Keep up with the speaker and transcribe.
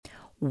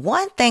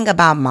One thing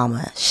about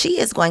mama, she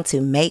is going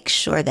to make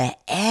sure that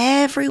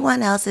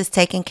everyone else is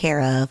taken care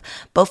of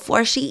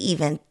before she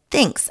even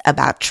thinks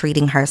about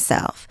treating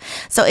herself.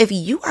 So if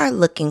you are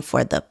looking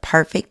for the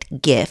perfect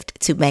gift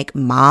to make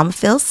mom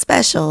feel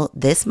special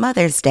this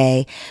Mother's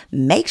Day,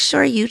 make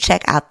sure you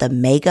check out the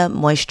Mega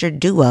Moisture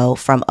Duo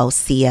from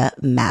Osea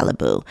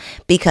Malibu,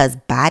 because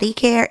body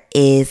care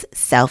is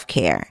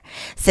self-care.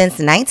 Since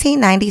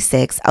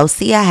 1996,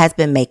 Osea has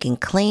been making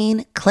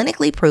clean,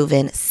 clinically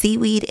proven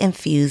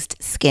seaweed-infused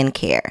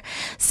skincare.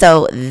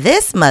 So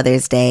this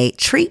Mother's Day,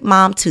 treat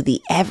mom to the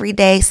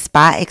everyday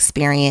spa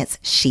experience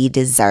she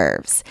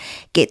deserves.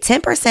 Get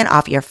 10%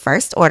 off your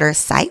first order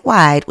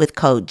site-wide with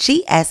code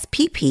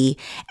GSPP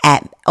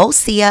at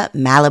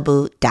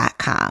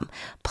OseaMalibu.com.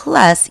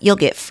 Plus, you'll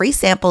get free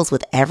samples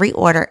with every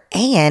order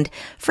and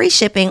free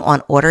shipping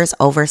on orders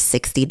over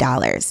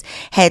 $60.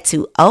 Head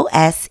to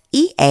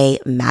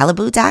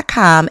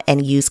OSEAMalibu.com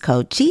and use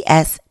code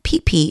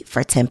GSPP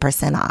for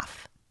 10%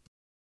 off.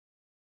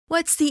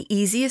 What's the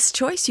easiest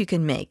choice you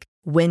can make?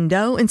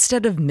 Window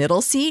instead of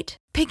middle seat?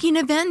 Picking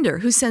a vendor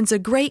who sends a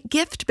great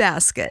gift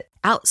basket?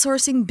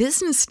 Outsourcing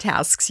business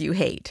tasks you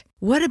hate?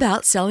 What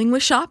about selling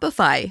with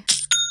Shopify?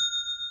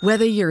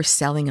 Whether you're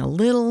selling a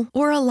little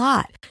or a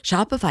lot,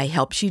 Shopify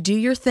helps you do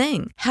your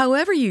thing,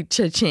 however you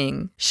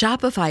cha-ching.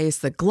 Shopify is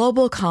the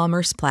global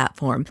commerce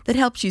platform that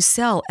helps you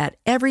sell at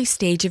every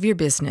stage of your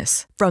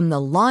business. From the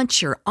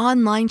launch your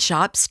online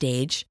shop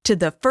stage to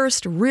the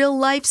first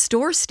real-life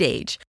store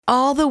stage,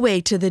 all the way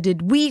to the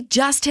did we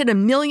just hit a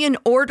million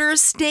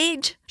orders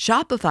stage?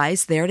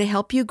 Shopify's there to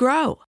help you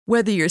grow.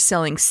 Whether you're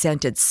selling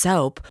scented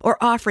soap or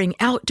offering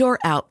outdoor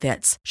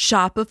outfits,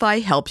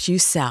 Shopify helps you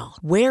sell.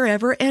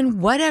 Wherever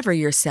and whatever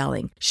you're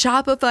selling,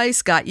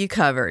 Shopify's got you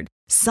covered.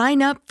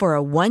 Sign up for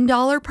a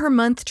 $1 per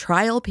month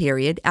trial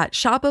period at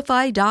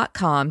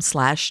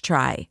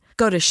shopify.com/try.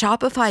 Go to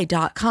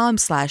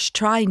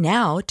shopify.com/try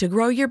now to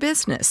grow your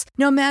business,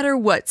 no matter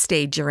what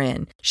stage you're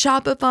in.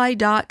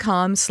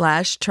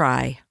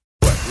 Shopify.com/try.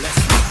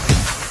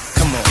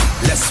 Come on,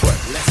 let's work.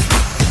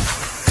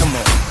 Come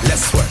on,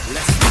 let's work.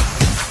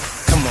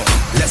 Come on,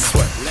 let's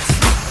work.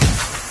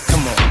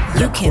 Come on.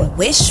 You can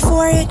wish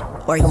for it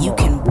or you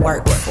can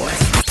work for it.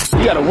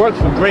 You gotta work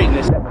for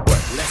greatness.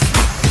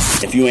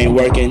 If you ain't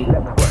working,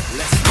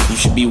 you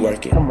should be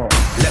working. Come on,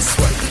 let's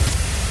work.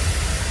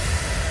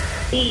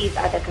 These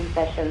are the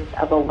confessions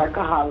of a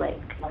workaholic.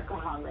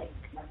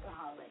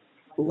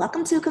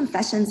 Welcome to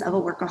Confessions of a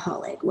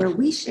Workaholic, where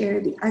we share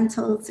the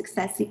untold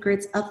success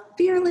secrets of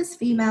fearless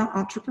female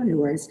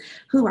entrepreneurs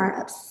who are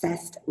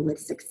obsessed with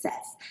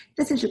success.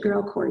 This is your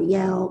girl,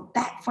 Coriel,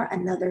 back for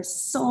another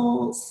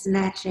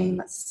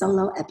soul-snatching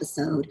solo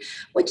episode,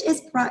 which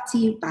is brought to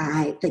you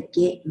by the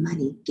Get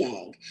Money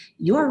Gang,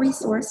 your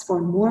resource for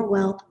more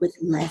wealth with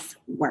less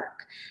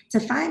work. To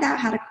find out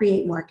how to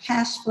create more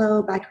cash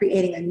flow by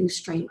creating a new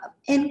stream of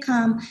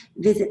income,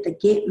 visit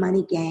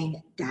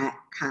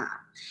thegetmoneygang.com.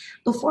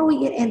 Before we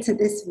get into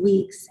this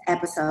week's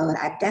episode,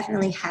 I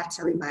definitely have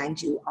to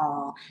remind you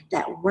all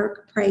that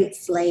Work, Pray,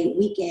 Slay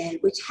weekend,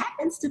 which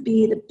happens to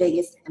be the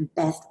biggest and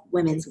best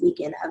women's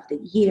weekend of the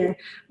year,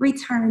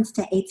 returns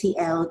to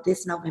ATL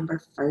this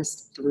November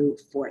 1st through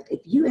 4th.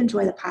 If you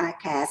enjoy the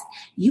podcast,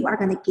 you are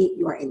going to get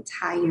your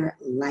entire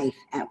life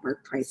at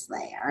Work, Pray,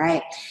 Slay, all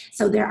right?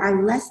 So there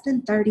are less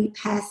than 30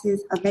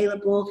 passes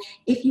available.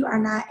 If you are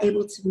not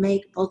able to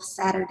make both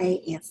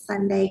Saturday and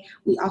Sunday,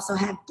 we also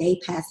have day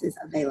passes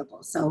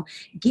available. So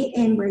get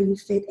in where you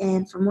fit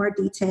in. For more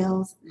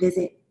details,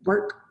 visit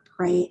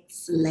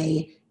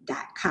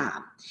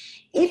workprayslay.com.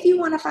 If you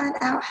want to find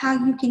out how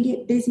you can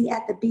get busy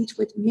at the beach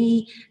with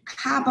me,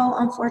 Cabo,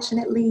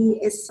 unfortunately,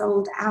 is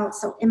sold out.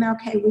 So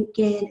MLK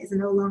weekend is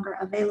no longer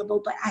available,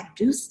 but I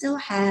do still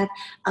have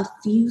a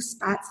few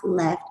spots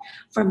left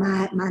for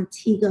my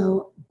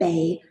Montego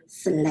Bay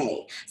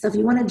Slay. So if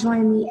you want to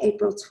join me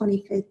April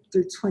 25th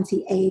through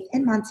 28th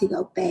in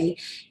Montego Bay,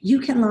 you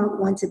can log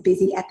on to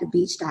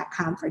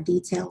busyatthebeach.com for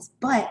details,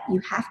 but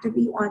you have to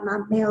be on my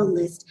mail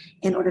list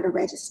in order to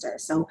register.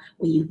 So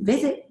when you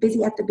visit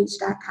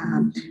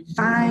busyatthebeach.com,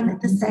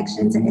 find the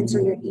section to enter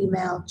your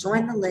email,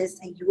 join the list,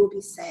 and you will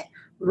be sent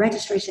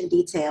registration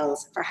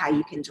details for how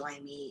you can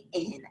join me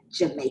in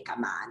Jamaica,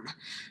 man.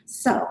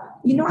 So,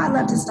 you know, I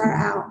love to start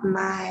out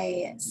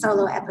my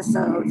solo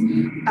episodes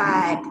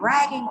by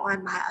bragging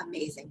on my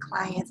amazing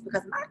clients,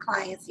 because my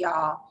clients,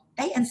 y'all,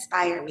 they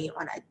inspire me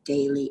on a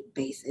daily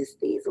basis.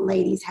 These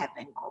ladies have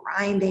been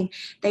grinding.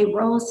 They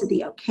rose to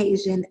the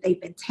occasion. They've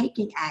been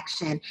taking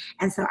action.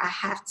 And so I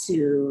have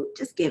to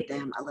just give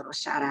them a little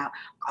shout out.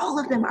 All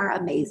of them are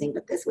amazing.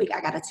 But this week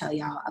I got to tell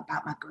y'all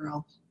about my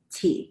girl,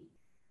 T.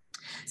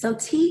 So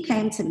T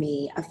came to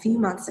me a few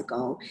months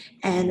ago,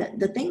 and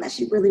the thing that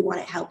she really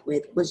wanted help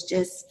with was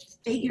just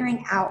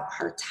figuring out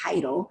her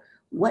title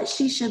what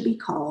she should be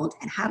called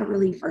and how to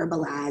really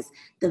verbalize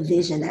the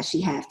vision that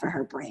she had for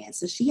her brand.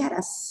 So she had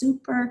a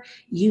super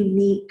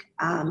unique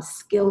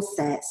skill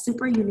set,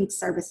 super unique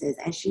services,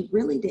 and she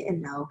really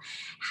didn't know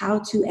how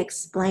to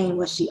explain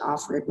what she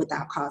offered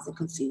without causing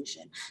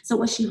confusion. So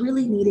what she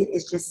really needed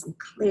is just some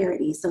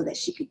clarity so that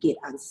she could get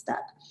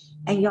unstuck.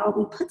 And y'all,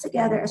 we put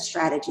together a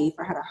strategy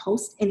for her to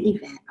host an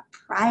event, a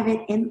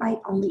private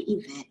invite-only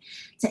event,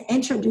 to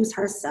introduce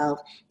herself,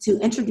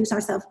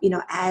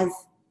 as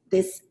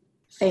this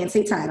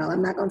fancy title.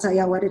 I'm not going to tell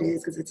y'all what it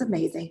is because it's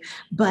amazing,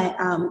 but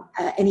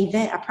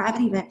a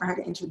private event for her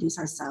to introduce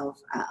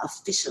herself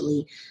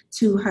officially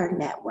to her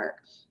network.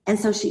 And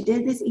so she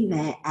did this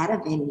event at a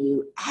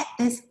venue. At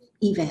this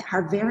event,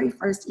 her very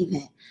first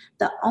event,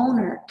 the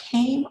owner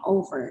came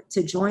over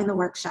to join the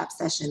workshop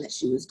session that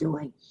she was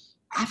doing.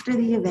 After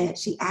the event,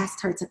 she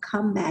asked her to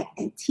come back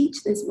and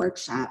teach this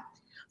workshop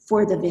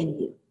for the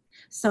venue.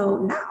 So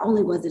not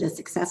only was it a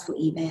successful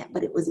event,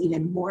 but it was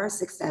even more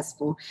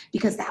successful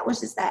because that was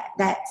just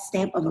that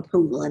stamp of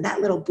approval and that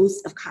little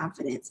boost of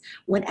confidence.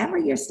 Whenever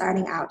you're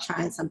starting out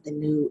trying something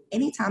new,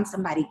 anytime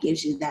somebody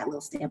gives you that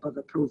little stamp of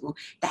approval,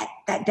 that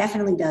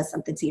definitely does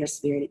something to your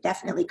spirit. It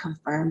definitely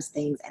confirms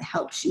things and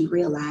helps you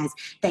realize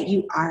that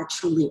you are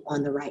truly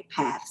on the right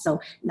path. So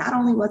not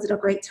only was it a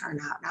great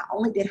turnout, not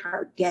only did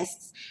her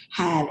guests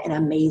have an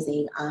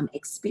amazing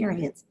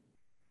experience,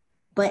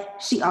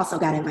 but she also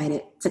got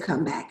invited to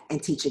come back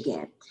and teach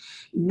again.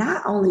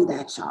 Not only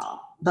that, y'all,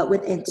 but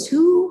within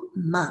 2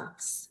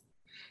 months,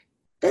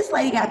 this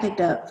lady got picked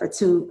up for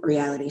 2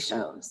 reality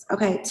shows.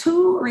 Okay,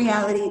 2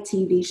 reality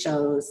TV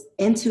shows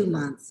in 2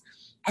 months.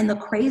 And the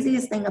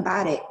craziest thing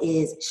about it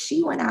is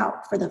she went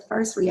out for the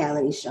first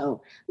reality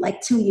show like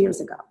 2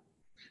 years ago.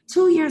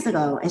 2 years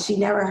ago, and she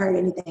never heard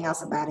anything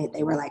else about it.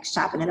 They were like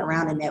shopping it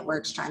around the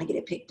networks, trying to get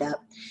it picked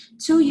up.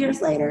 2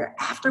 years later,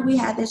 after we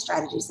had this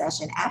strategy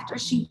session, after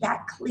she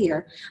got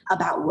clear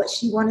about what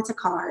she wanted to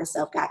call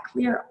herself, got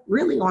clear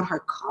really on her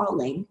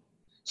calling,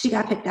 she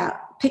got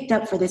picked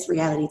up for this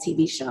reality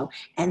TV show.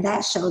 And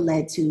that show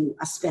led to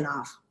a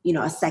spinoff,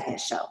 a second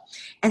show.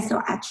 And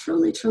so I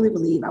truly, truly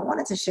believe I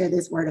wanted to share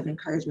this word of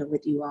encouragement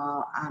with you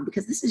all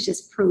because this is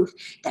just proof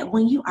that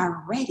when you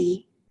are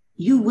ready,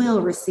 you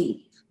will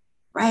receive.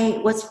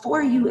 Right? What's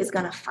for you is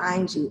going to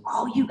find you.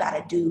 All you got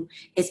to do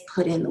is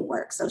put in the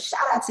work. So shout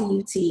out to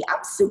UT.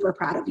 I'm super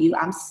proud of you.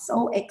 I'm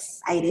so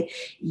excited.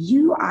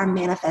 You are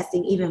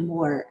manifesting even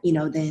more,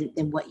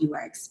 than what you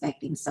are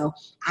expecting. So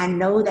I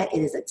know that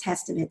it is a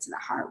testament to the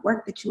hard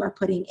work that you are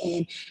putting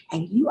in,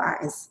 and you are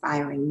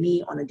inspiring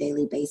me on a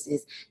daily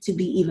basis to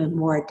be even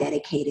more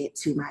dedicated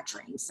to my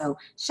dreams. So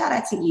shout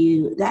out to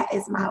you. That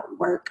is my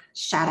work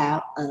shout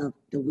out of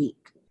the week.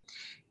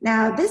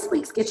 Now, this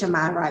week's Get Your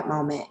Mind Right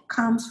moment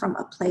comes from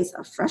a place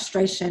of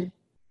frustration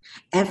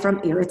and from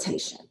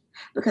irritation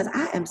because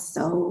I am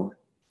so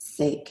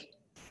sick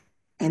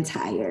and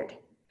tired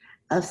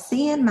of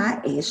seeing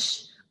my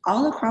ish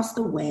all across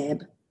the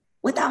web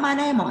without my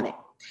name on it,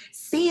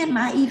 seeing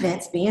my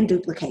events being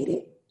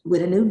duplicated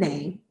with a new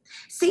name,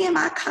 seeing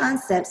my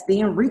concepts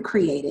being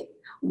recreated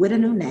with a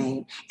new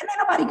name, and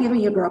ain't nobody giving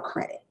your girl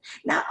credit.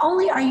 Not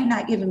only are you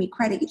not giving me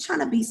credit, you're trying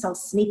to be so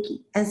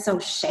sneaky and so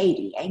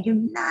shady, and you're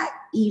not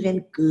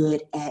even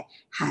good at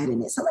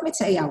hiding it. So let me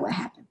tell y'all what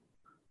happened.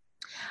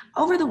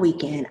 Over the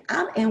weekend,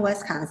 I'm in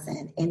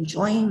Wisconsin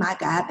enjoying my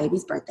god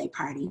baby's birthday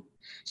party.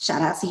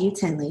 Shout out to you,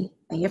 Tinley,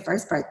 on your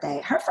first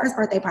birthday. Her first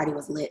birthday party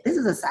was lit. This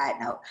is a side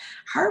note.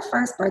 Her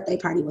first birthday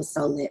party was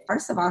so lit.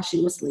 First of all,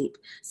 she was asleep.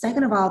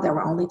 Second of all, there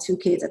were only 2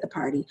 kids at the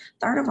party.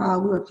 Third of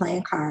all, we were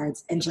playing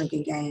cards and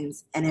drinking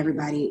games, and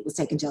everybody was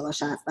taking Jell-O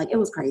shots. Like, it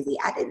was crazy.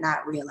 I did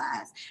not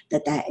realize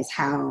that is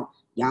how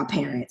y'all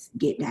parents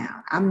get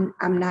down.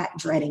 I'm not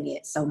dreading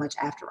it so much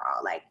after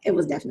all. Like, it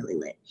was definitely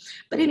lit.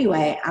 But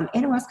anyway, I'm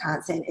in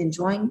Wisconsin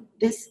enjoying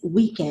this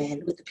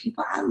weekend with the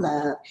people I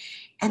love.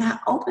 And I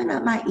open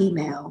up my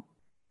email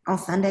on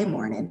Sunday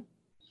morning,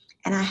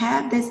 and I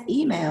have this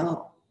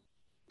email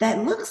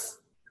that looks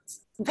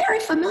very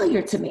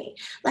familiar to me.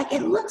 Like,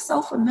 it looks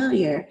so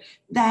familiar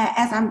that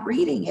as I'm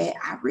reading it,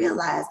 I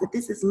realize that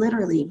this is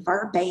literally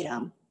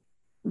verbatim,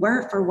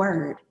 word for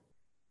word,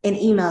 an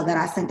email that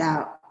I sent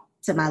out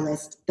to my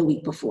list the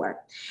week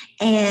before.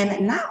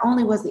 And not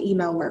only was the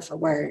email word for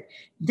word,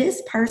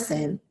 this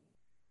person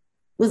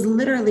was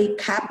literally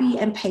copy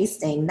and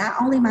pasting not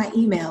only my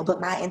email,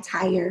 but my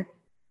entire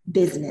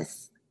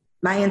business.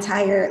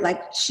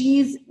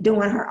 She's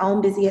doing her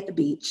own Busy at the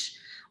Beach,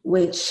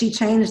 which she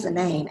changed the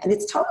name. And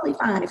it's totally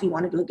fine if you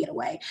want to do a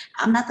getaway.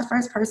 I'm not the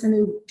first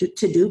person to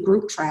do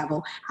group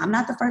travel. I'm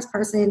not the first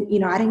person,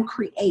 I didn't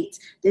create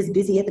this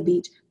Busy at the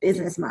Beach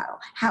business model.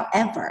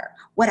 However,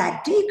 what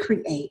I did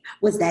create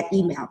was that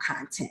email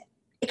content.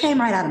 It came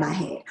right out of my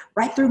head,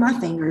 right through my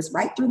fingers,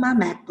 right through my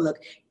MacBook.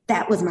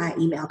 That was my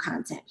email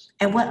content.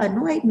 And what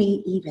annoyed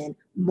me even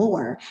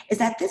more is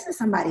that this is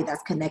somebody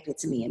that's connected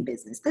to me in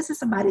business. This is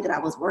somebody that I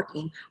was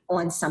working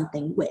on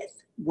something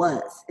with.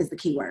 Is the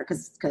key word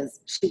because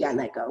she got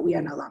let go. We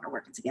are no longer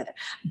working together.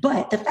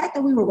 But the fact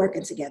that we were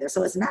working together,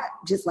 so it's not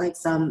just like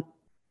some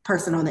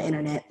person on the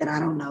internet that I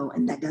don't know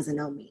and that doesn't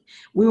know me.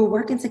 We were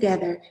working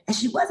together, and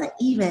she wasn't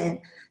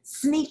even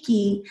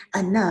sneaky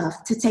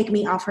enough to take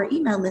me off her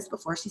email list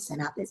before she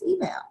sent out this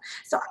email.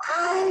 So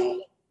I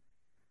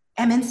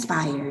am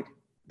inspired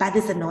by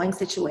this annoying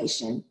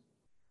situation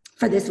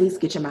for this week's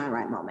Get Your Mind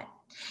Right moment.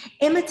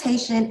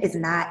 Imitation is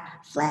not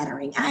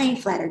flattering. I ain't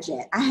flattered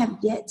yet. I have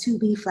yet to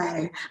be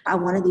flattered by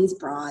one of these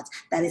broads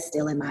that is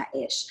still in my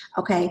ish.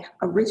 Okay?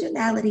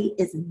 Originality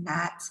is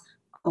not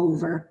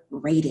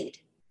overrated.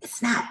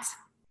 It's not.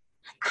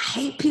 I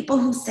hate people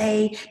who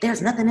say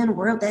there's nothing in the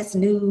world that's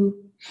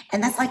new.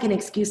 And that's like an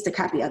excuse to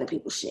copy other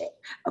people's shit.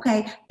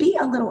 Okay? Be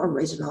a little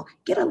original.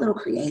 Get a little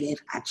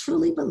creative. I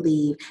truly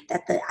believe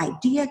that the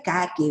idea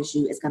God gives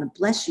you is going to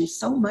bless you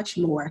so much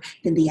more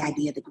than the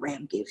idea the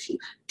gram gives you.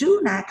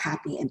 Do not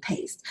copy and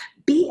paste.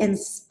 Be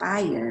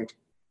inspired,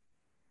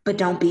 but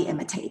don't be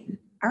imitating.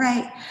 All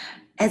right?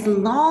 As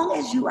long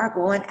as you are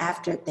going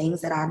after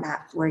things that are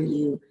not for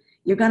you,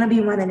 you're going to be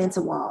running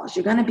into walls.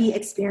 You're going to be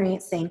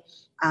experiencing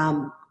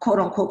quote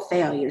unquote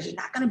failures. You're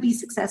not going to be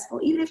successful.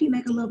 Even if you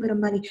make a little bit of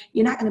money,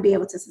 you're not going to be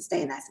able to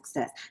sustain that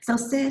success. So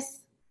sis,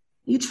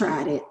 you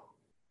tried it.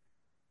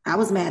 I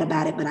was mad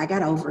about it, but I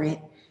got over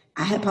it.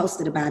 I had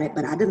posted about it,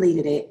 but I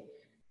deleted it.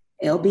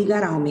 LB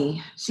got on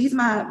me. She's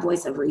my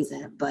voice of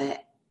reason,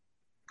 but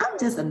I'm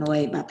just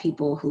annoyed by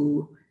people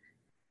who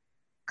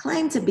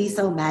claim to be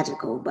so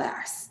magical, but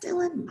are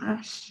still in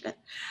my shit.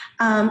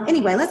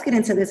 Anyway, let's get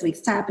into this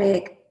week's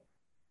topic,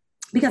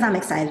 because I'm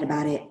excited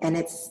about it, and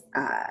it's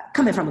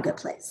coming from a good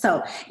place.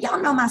 So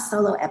y'all know my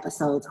solo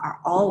episodes are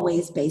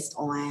always based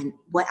on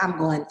what I'm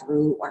going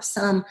through or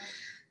some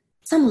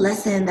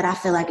lesson that I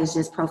feel like is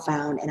just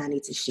profound and I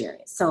need to share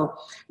it. So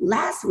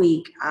last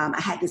week,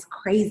 I had this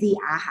crazy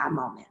aha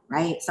moment,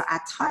 right? So I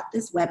taught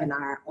this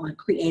webinar on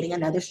creating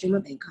another stream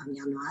of income.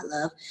 Y'all know I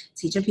love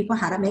teaching people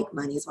how to make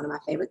money. It's one of my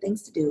favorite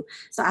things to do.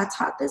 So I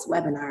taught this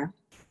webinar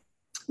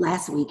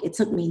last week. It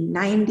took me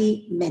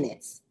 90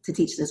 minutes to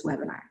teach this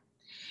webinar.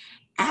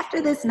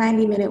 After this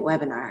 90-minute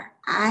webinar,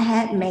 I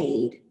had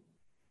made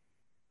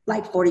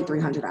like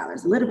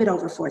 $4,300, a little bit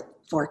over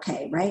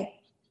 4K, right?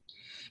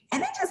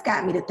 And it just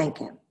got me to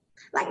thinking,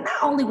 like,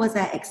 not only was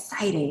that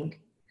exciting,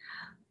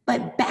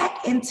 but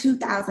back in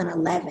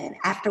 2011,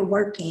 after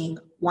working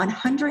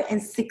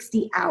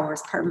 160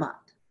 hours per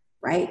month,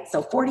 right?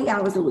 So 40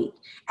 hours a week.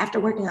 After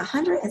working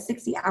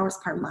 160 hours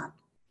per month,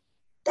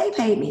 they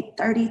paid me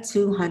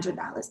 $3,200,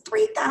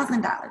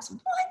 $3,000,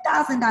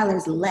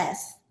 $1,000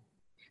 less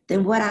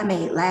than what I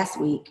made last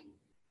week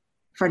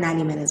for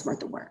 90 minutes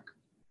worth of work.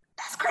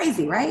 That's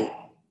crazy, right?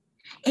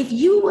 If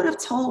you would have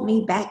told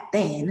me back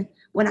then,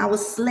 when I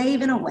was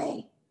slaving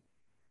away,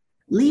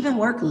 leaving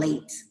work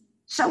late,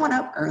 showing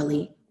up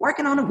early,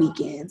 working on the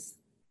weekends,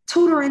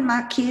 tutoring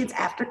my kids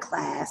after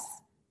class,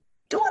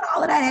 doing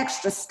all of that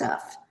extra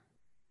stuff,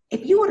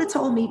 if you would have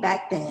told me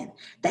back then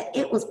that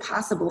it was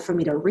possible for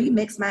me to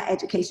remix my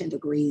education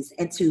degrees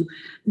into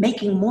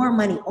making more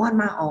money on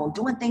my own,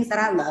 doing things that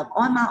I love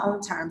on my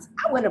own terms,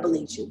 I wouldn't have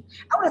believed you.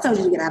 I would have told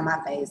you to get out of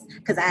my face,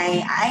 because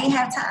I ain't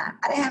have time.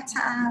 I didn't have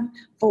time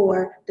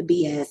for the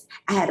BS.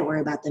 I had to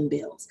worry about them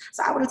bills.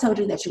 So I would have told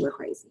you that you were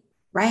crazy,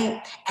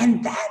 right?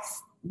 And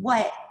that's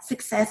what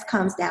success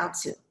comes down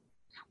to.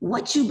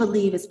 What you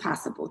believe is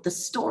possible, the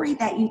story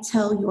that you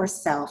tell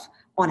yourself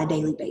on a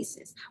daily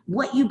basis,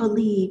 what you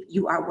believe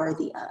you are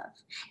worthy of.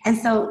 And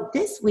so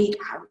this week,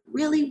 I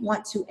really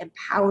want to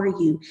empower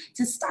you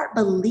to start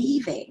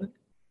believing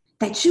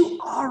that you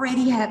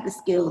already have the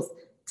skills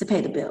to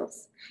pay the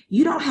bills.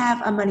 You don't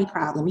have a money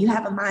problem. You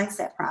have a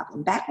mindset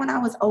problem. Back when I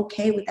was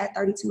okay with that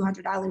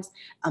 $3,200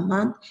 a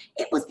month,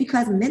 it was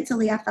because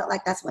mentally I felt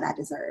like that's what I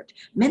deserved.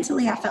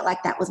 Mentally, I felt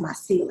like that was my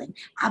ceiling.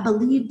 I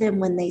believed them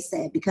when they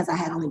said, because I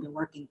had only been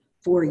working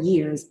 4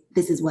 years,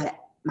 this is what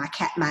my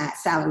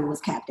salary was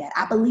capped at.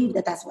 I believed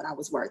that that's what I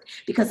was worth,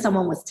 because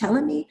someone was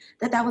telling me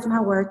that that was my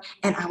worth,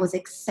 and I was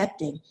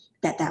accepting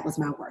that that was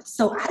my worth.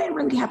 So I didn't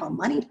really have a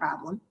money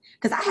problem,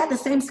 because I had the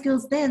same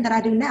skills then that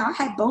I do now. I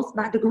had both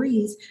my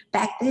degrees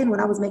back then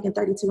when I was making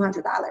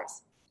 $3,200.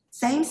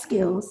 Same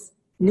skills,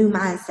 new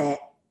mindset,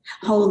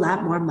 whole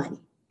lot more money,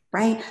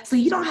 right? So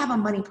you don't have a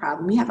money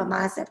problem. You have a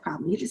mindset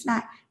problem. You're just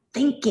not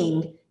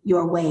thinking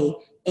your way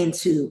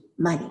into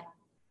money.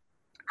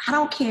 I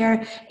don't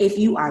care if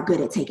you are good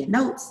at taking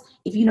notes,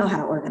 if you know how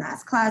to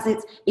organize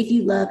closets, if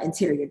you love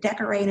interior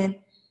decorating,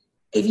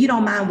 if you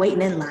don't mind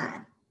waiting in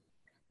line.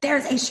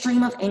 There's a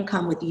stream of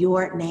income with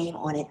your name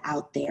on it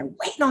out there,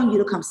 waiting on you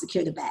to come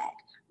secure the bag,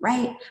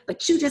 right?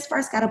 But you just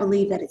first got to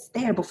believe that it's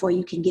there before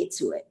you can get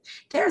to it.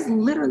 There's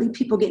literally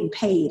people getting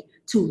paid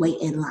to wait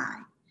in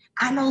line.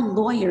 I know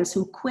lawyers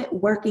who quit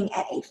working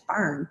at a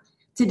firm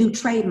to do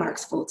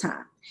trademarks full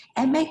time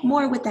and make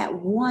more with that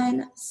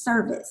one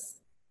service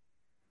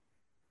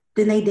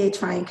than they did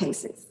trying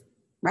cases,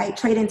 right?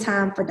 Trading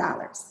time for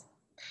dollars.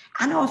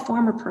 I know a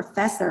former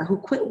professor who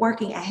quit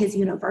working at his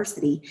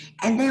university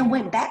and then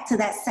went back to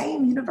that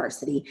same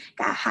university,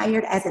 got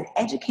hired as an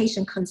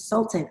education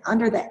consultant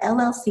under the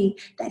LLC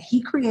that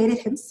he created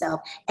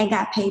himself, and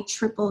got paid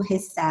triple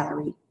his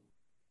salary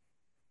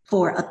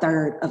for a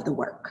third of the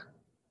work.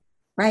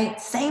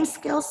 right? Same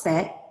skill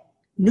set,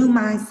 new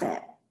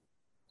mindset.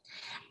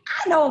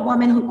 I know a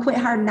woman who quit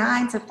her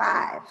 9 to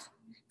 5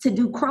 to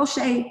do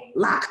crochet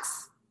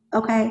locks,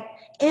 okay,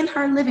 in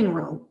her living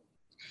room.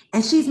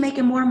 And she's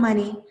making more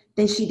money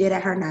than she did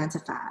at her 9 to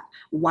 5,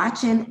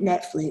 watching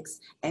Netflix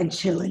and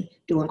chilling,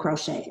 doing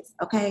crochets,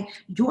 okay?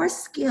 Your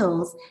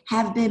skills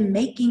have been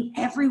making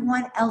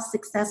everyone else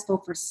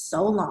successful for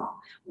so long.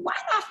 Why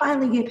not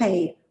finally get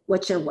paid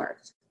what you're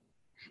worth?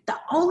 The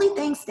only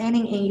thing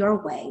standing in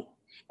your way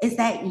is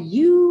that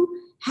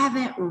you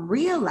haven't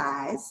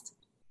realized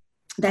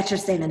that you're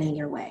standing in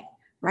your way,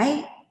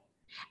 right?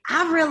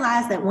 I've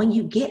realized that when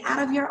you get out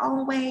of your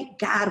own way,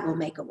 God will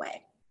make a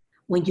way.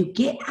 When you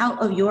get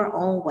out of your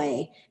own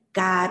way,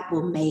 God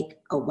will make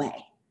a way,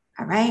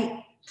 all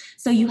right?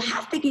 So you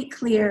have to get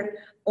clear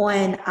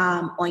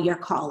on your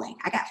calling.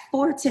 I got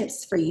 4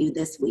 tips for you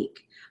this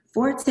week.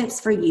 4 tips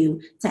for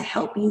you to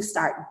help you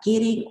start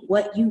getting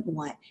what you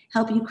want,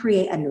 help you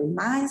create a new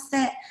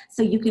mindset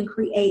so you can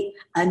create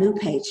a new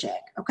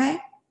paycheck, okay?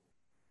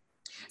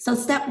 So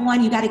step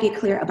 1, you got to get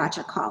clear about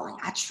your calling.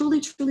 I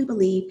truly, truly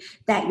believe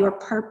that your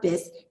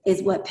purpose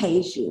is what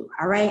pays you,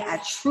 all right?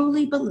 I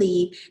truly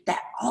believe that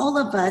all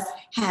of us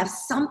have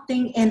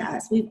something in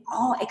us. We've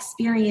all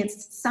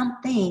experienced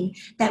something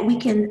that we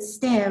can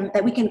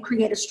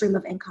create a stream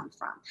of income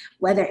from,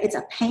 whether it's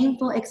a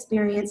painful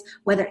experience,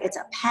 whether it's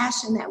a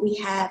passion that we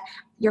have.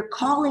 Your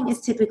calling is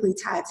typically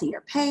tied to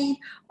your pain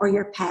or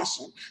your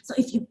passion. So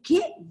if you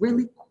get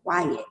really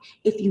quiet,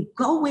 if you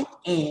go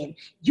within,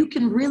 you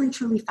can really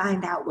truly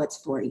find out what's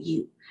for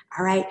you,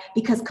 all right?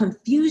 Because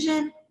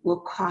confusion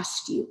will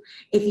cost you.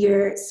 If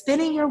you're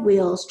spinning your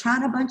wheels,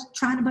 trying a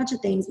bunch of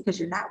things because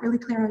you're not really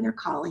clear on your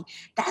calling,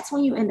 that's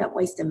when you end up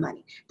wasting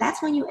money. That's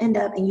when you end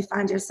up and you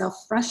find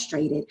yourself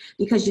frustrated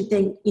because you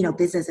think,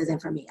 business isn't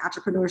for me.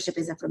 Entrepreneurship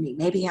isn't for me.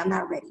 Maybe I'm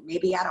not ready.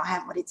 Maybe I don't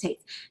have what it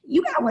takes.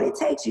 You got what it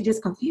takes. You're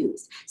just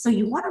confused. So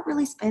you want to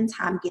really spend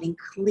time getting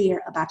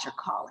clear about your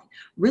calling,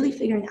 really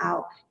figuring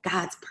out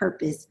God's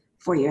purpose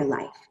for your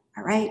life.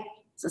 All right.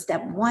 So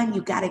step 1,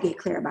 you got to get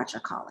clear about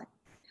your calling.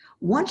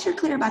 Once you're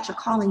clear about your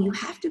calling, you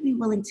have to be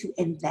willing to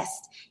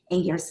invest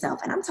in yourself.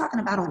 And I'm talking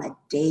about on a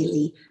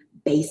daily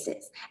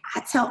basis.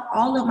 I tell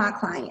all of my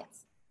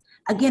clients,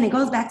 again, it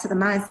goes back to the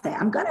mindset.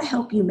 I'm going to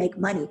help you make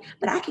money,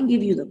 but I can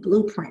give you the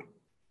blueprint.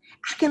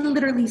 I can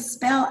literally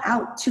spell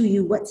out to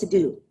you what to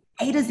do.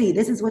 A to Z,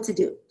 this is what to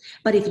do.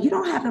 But if you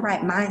don't have the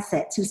right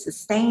mindset to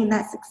sustain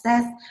that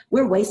success,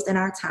 we're wasting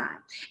our time.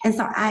 And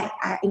so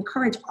I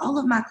encourage all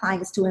of my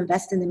clients to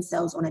invest in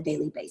themselves on a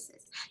daily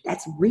basis.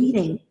 That's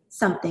reading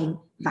something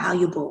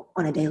valuable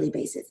on a daily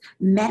basis,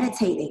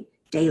 meditating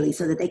daily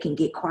so that they can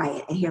get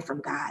quiet and hear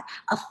from God,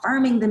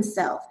 affirming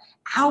themselves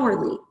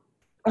hourly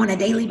on a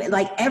daily basis,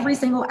 like every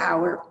single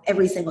hour,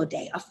 every single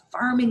day,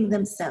 affirming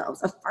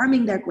themselves,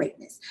 affirming their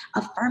greatness,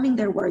 affirming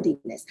their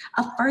worthiness,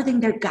 affirming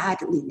their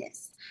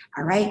godliness.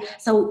 All right.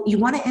 So you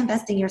want to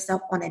invest in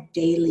yourself on a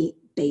daily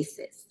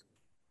basis.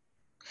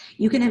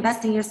 You can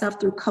invest in yourself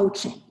through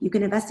coaching. You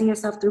can invest in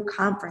yourself through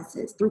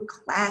conferences, through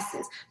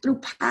classes, through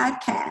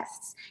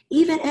podcasts.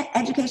 Even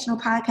educational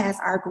podcasts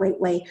are a great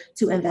way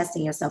to invest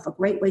in yourself, a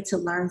great way to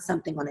learn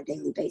something on a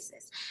daily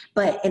basis.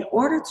 But in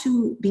order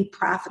to be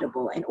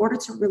profitable, in order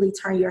to really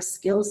turn your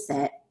skill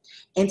set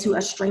into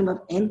a stream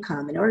of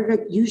income, in order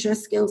to use your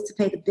skills to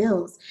pay the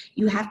bills,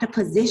 you have to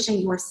position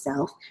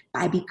yourself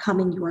by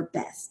becoming your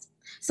best.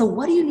 So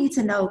what do you need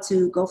to know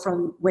to go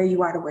from where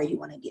you are to where you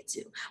want to get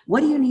to?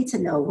 What do you need to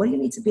know? What do you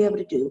need to be able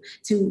to do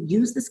to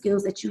use the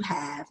skills that you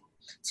have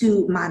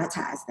to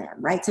monetize them,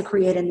 right? To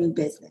create a new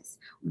business.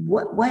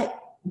 What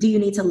do you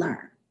need to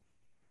learn?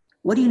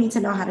 What do you need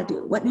to know how to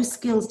do? What new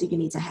skills do you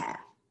need to have?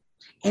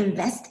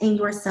 Invest in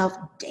yourself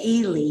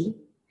daily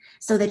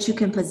so that you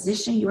can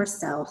position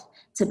yourself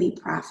to be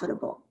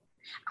profitable.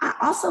 I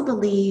also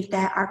believe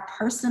that our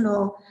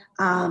personal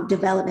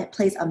development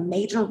plays a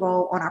major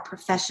role on our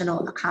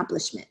professional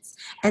accomplishments.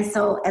 And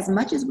so as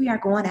much as we are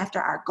going after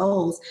our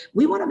goals,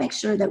 we want to make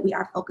sure that we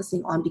are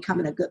focusing on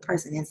becoming a good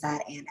person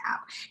inside and out.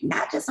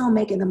 Not just on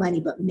making the money,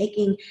 but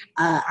making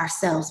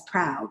ourselves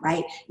proud,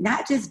 right?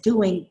 Not just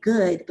doing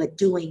good, but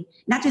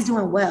not just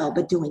doing well,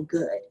 but doing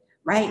good.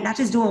 Right? Not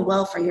just doing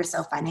well for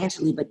yourself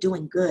financially, but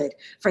doing good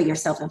for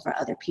yourself and for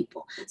other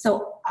people.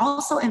 So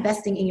also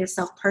investing in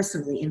yourself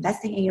personally,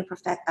 investing in your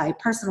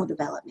personal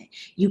development.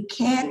 You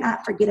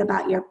cannot forget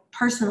about your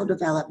personal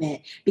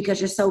development because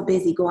you're so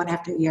busy going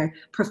after your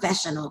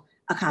professional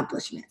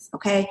accomplishments.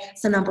 Okay.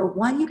 So number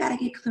 1, you got to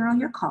get clear on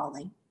your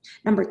calling.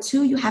 Number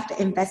 2, you have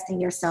to invest in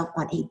yourself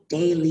on a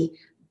daily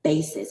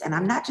basis. And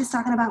I'm not just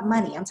talking about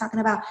money. I'm talking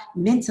about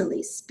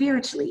mentally,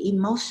 spiritually,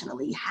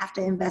 emotionally. You have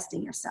to invest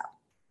in yourself.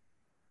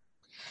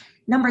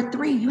 Number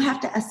 3, you have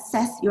to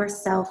assess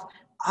yourself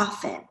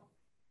often.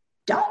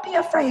 Don't be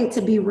afraid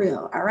to be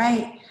real, all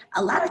right?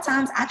 A lot of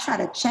times I try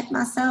to check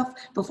myself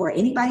before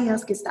anybody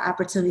else gets the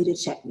opportunity to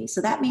check me.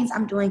 So that means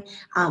I'm doing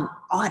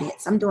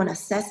audits, I'm doing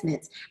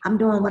assessments, I'm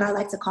doing what I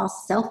like to call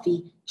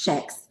selfie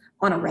checks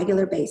on a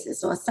regular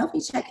basis. So a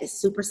selfie check is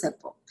super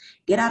simple.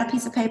 Get out a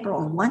piece of paper.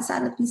 On one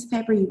side of the piece of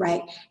paper, you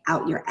write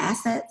out your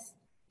assets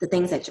the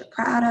things that you're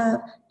proud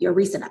of, your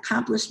recent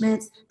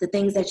accomplishments, the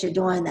things that you're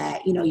doing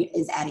that,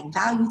 is adding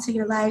value to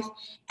your life.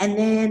 And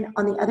then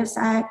on the other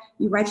side,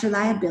 you write your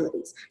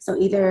liabilities. So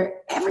either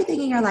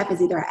everything in your life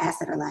is either an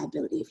asset or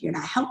liability. If you're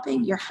not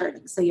helping, you're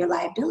hurting. So your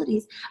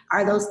liabilities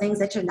are those things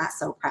that you're not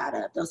so proud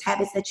of, those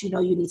habits that you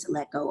need to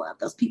let go of,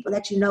 those people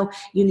that you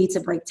need to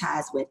break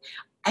ties with.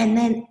 And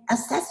then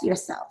assess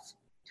yourself.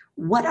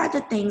 What are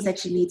the things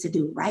that you need to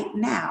do right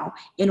now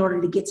in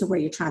order to get to where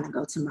you're trying to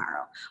go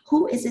tomorrow?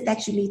 Who is it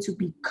that you need to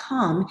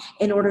become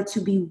in order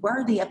to be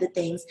worthy of the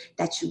things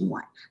that you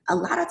want? A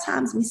lot of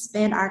times we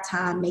spend our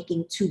time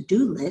making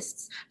to-do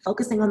lists,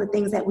 focusing on the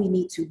things that we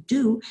need to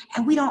do,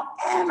 and we don't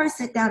ever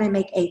sit down and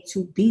make a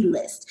to-be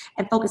list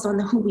and focus on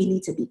who we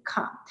need to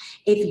become.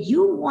 If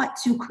you want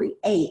to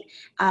create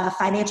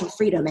financial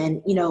freedom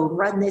and,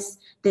 run this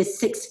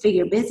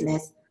six-figure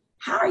business,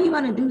 how are you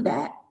going to do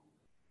that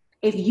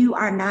if you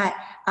are not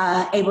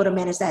able to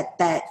manage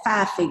that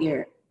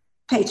five-figure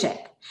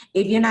paycheck,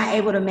 if you're not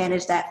able to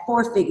manage that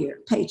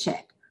four-figure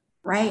paycheck,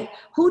 right?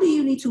 Who do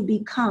you need to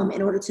become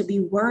in order to be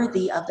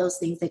worthy of those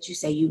things that you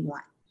say you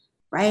want,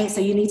 right?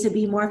 So you need to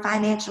be more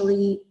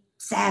financially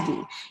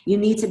savvy. You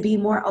need to be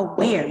more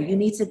aware. You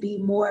need to be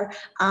more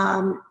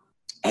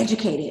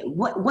educated.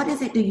 What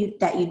is it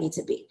that you need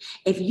to be?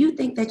 If you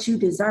think that you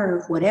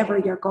deserve whatever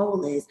your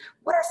goal is,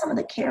 what are some of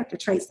the character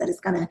traits that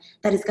it's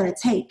gonna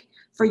take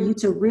for you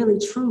to really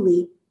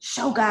truly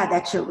show God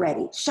that you're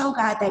ready, show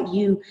God that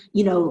you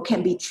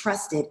can be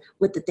trusted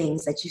with the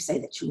things that you say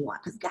that you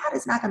want? Because God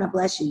is not going to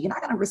bless you. You're not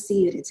going to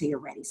receive it until you're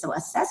ready. So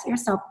assess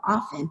yourself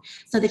often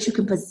so that you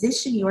can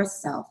position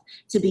yourself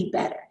to be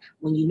better.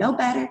 When you know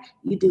better,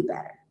 you do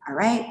better. All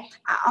right.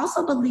 I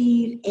also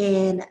believe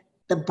in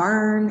the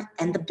burn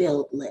and the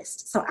build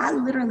list. So I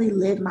literally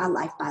live my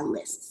life by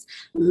lists.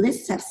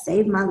 Lists have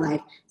saved my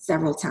life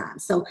several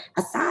times. So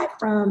aside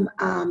from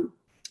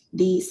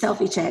the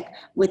selfie check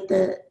with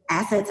the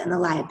assets and the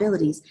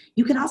liabilities,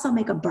 you can also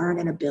make a burn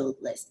and a build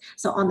list.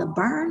 So on the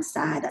burn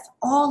side, that's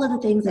all of the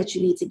things that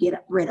you need to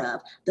get rid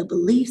of: the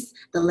beliefs,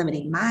 the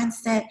limiting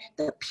mindset,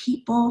 the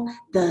people,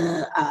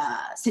 the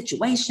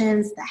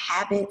situations, the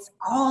habits,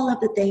 all of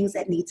the things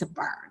that need to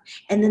burn.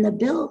 And then the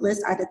build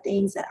list are the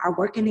things that are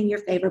working in your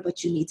favor,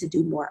 but you need to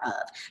do more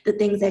of. The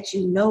things that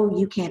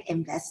you can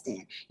invest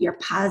in, your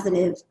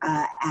positive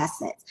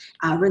assets,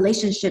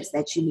 relationships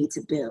that you need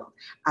to build,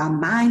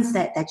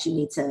 mindset that you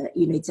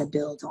need to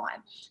build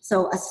on.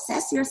 So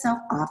assess yourself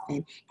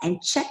often and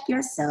check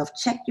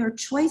your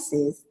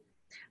choices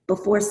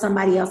before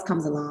somebody else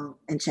comes along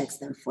and checks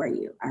them for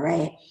you. All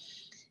right.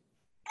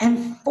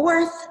 And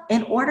fourth,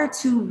 in order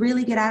to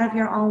really get out of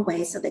your own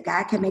way so that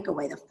God can make a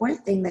way, the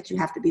fourth thing that you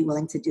have to be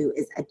willing to do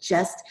is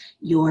adjust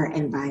your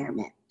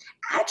environment.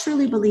 I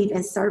truly believe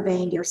in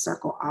surveying your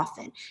circle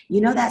often.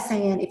 You know that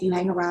saying, if you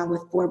hang around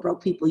with 4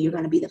 broke people, you're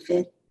going to be the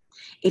 5th.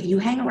 If you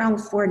hang around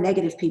with 4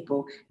 negative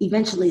people,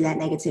 eventually that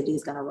negativity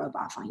is going to rub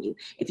off on you.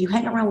 If you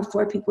hang around with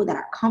 4 people that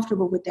are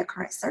comfortable with their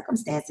current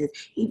circumstances,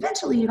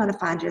 eventually you're going to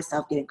find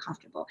yourself getting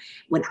comfortable.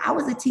 When I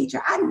was a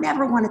teacher, I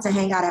never wanted to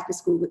hang out after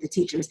school with the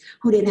teachers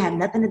who didn't have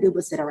nothing to do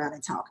but sit around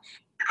and talk.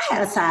 I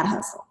had a side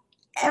hustle.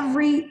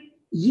 Every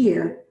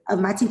year of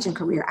my teaching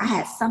career, I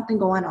had something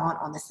going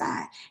on the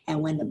side.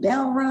 And when the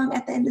bell rung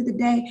at the end of the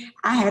day,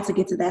 I had to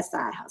get to that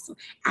side hustle.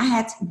 I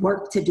had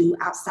work to do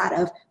outside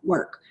of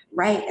work,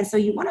 right? And so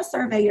you want to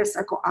survey your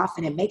circle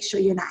often and make sure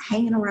you're not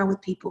hanging around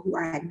with people who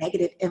are a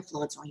negative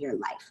influence on your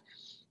life.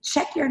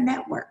 Check your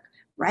network,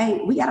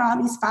 right? We got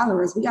all these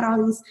followers, we got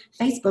all these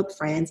Facebook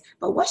friends,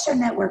 but what's your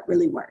network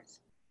really worth?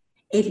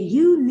 If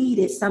you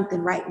needed something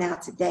right now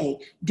today,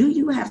 do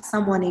you have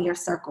someone in your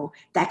circle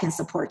that can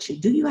support you?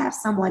 Do you have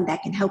someone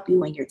that can help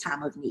you in your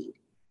time of need?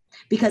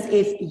 Because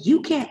if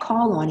you can't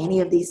call on any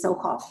of these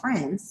so-called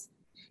friends,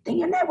 then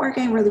your network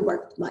ain't really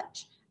worth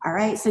much. All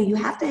right. So you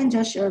have to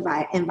adjust your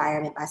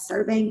environment by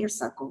surveying your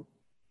circle,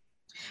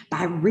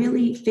 by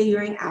really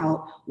figuring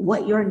out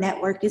what your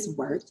network is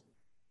worth.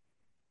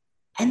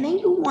 And then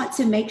you want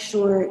to make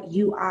sure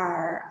you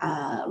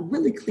are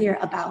really clear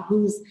about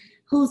whose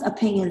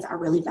opinions are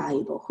really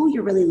valuable, who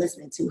you're really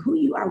listening to, who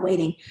you are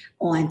waiting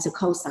on to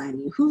co-sign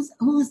you,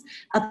 whose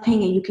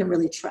opinion you can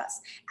really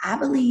trust. I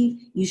believe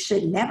you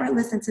should never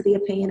listen to the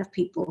opinion of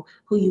people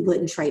who you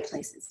wouldn't trade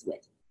places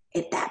with.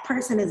 If that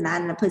person is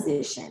not in a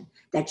position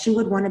that you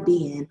would want to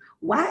be in,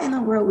 why in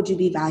the world would you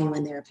be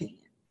valuing their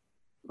opinion,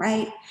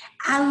 right?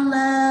 I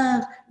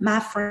love my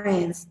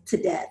friends to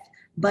death,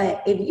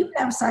 but if you've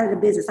never started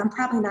a business, I'm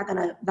probably not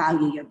going to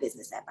value your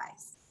business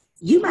advice.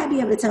 You might be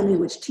able to tell me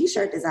which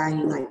t-shirt design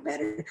you like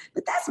better,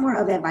 but that's more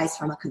of advice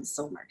from a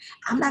consumer.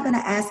 I'm not going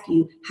to ask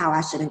you how I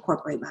should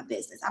incorporate my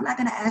business. I'm not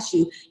going to ask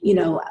you,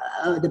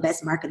 the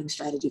best marketing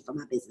strategy for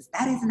my business.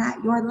 That is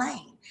not your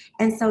lane.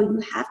 And so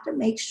you have to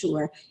make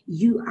sure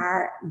you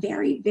are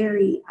very,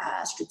 very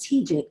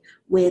strategic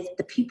with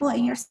the people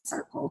in your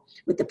circle,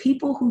 with the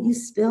people who you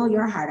spill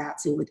your heart out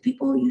to, with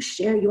people who you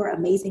share your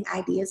amazing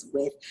ideas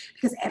with,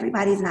 because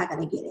everybody's not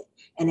going to get it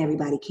and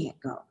everybody can't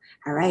go.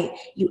 All right.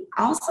 You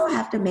also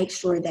have to make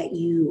sure that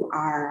you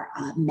are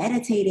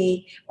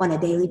meditating on a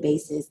daily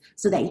basis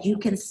so that you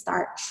can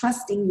start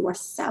trusting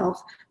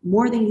yourself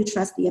more than you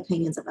trust the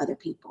opinions of other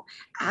people.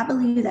 I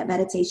believe that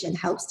meditation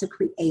helps to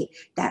create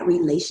that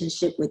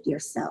relationship with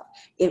yourself.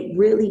 It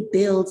really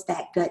builds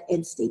that gut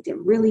instinct. It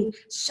really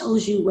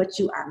shows you what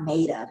you are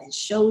made of and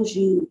shows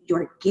you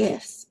your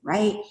gifts,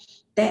 right?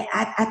 That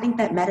I think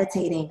that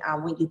meditating,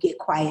 when you get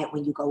quiet,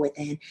 when you go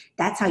within,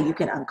 that's how you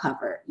can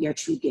uncover your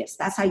true gifts.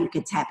 That's how you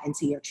can tap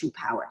into your true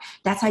power.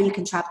 That's how you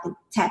can tap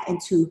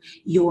into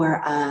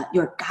your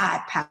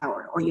God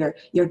power or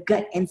your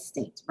gut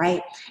instinct,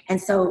 right?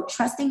 And so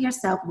trusting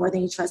yourself more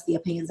than you trust the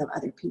opinions of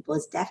other people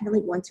is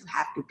definitely going to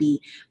have to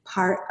be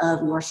part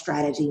of your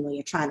strategy when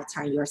you're trying to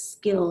turn your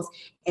skills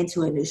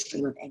into a new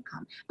stream of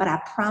income. But I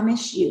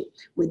promise you,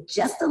 with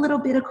just a little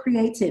bit of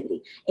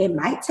creativity, it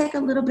might take a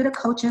little bit of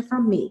coaching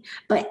from me,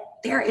 but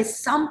there is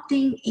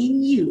something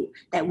in you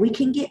that we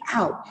can get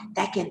out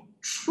that can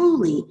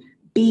truly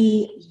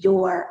be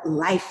your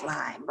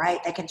lifeline,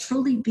 right? That can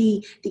truly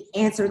be the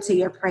answer to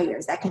your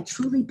prayers. That can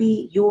truly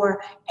be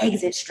your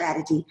exit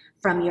strategy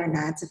from your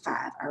 9 to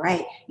 5, all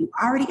right? You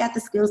already got the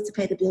skills to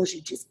pay the bills.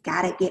 You just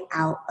got to get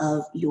out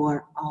of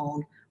your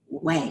own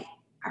way,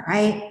 all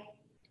right?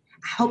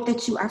 I hope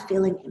that you are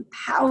feeling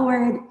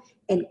empowered,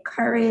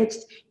 encouraged,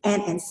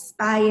 and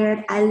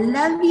inspired. I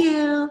love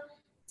you.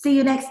 See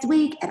you next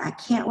week, and I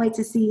can't wait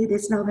to see you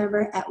this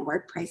November at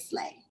Workplace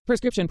Slay.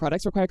 Prescription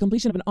products require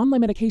completion of an online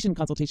medication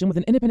consultation with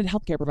an independent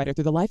healthcare provider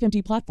through the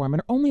LifeMD platform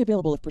and are only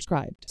available if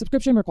prescribed.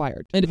 Subscription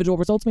required. Individual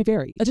results may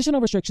vary. Additional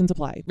restrictions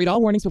apply. Read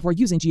all warnings before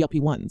using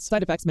GLP-1s.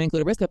 Side effects may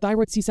include a risk of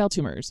thyroid C-cell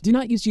tumors. Do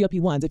not use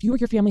GLP-1s if you or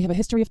your family have a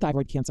history of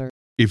thyroid cancer.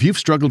 If you've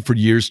struggled for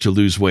years to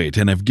lose weight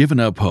and have given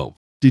up hope,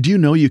 did you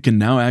know you can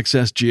now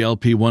access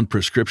GLP-1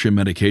 prescription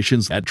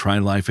medications at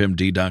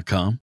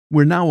TryLifeMD.com?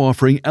 We're now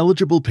offering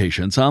eligible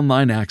patients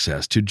online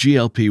access to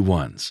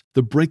GLP-1s,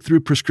 the breakthrough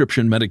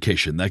prescription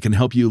medication that can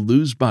help you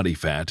lose body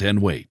fat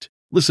and weight.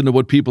 Listen to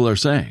what people are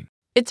saying.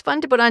 It's fun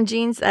to put on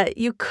jeans that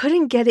you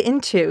couldn't get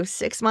into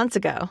 6 months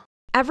ago.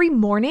 Every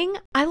morning,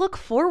 I look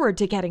forward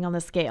to getting on the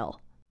scale.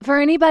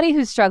 For anybody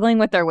who's struggling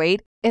with their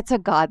weight, it's a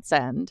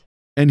godsend.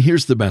 And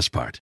here's the best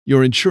part.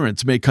 Your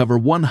insurance may cover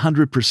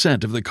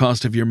 100% of the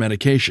cost of your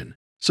medication.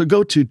 So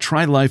go to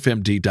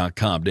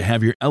TryLifeMD.com to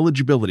have your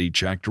eligibility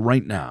checked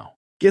right now.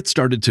 Get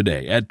started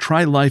today at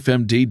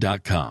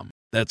TryLifeMD.com.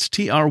 That's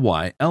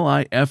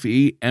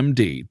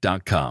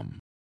TryLifeMD.com.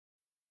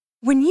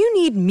 When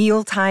you need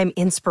mealtime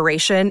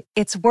inspiration,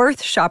 it's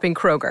worth shopping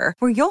Kroger,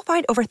 where you'll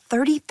find over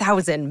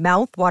 30,000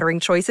 mouth-watering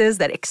choices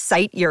that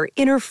excite your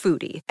inner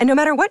foodie. And no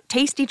matter what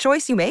tasty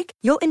choice you make,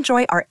 you'll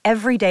enjoy our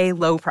everyday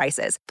low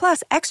prices,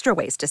 plus extra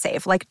ways to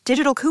save, like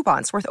digital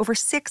coupons worth over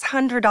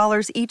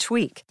 $600 each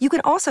week. You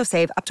can also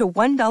save up to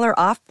 $1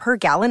 off per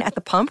gallon at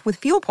the pump with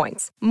fuel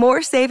points.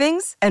 More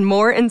savings and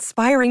more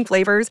inspiring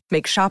flavors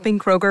make shopping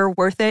Kroger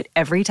worth it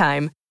every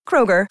time.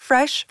 Kroger,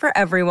 fresh for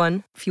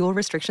everyone. Fuel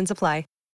restrictions apply.